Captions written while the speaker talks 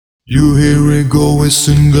You hear it go with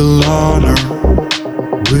single ladder.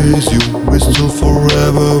 With you, we still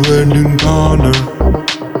forever waiting corner.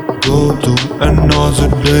 Go to another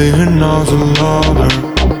day, another ladder.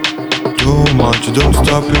 Too much, don't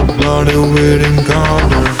stop your bloody waiting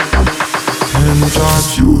corner. And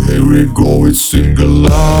touch you, here we go with single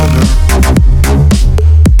ladder.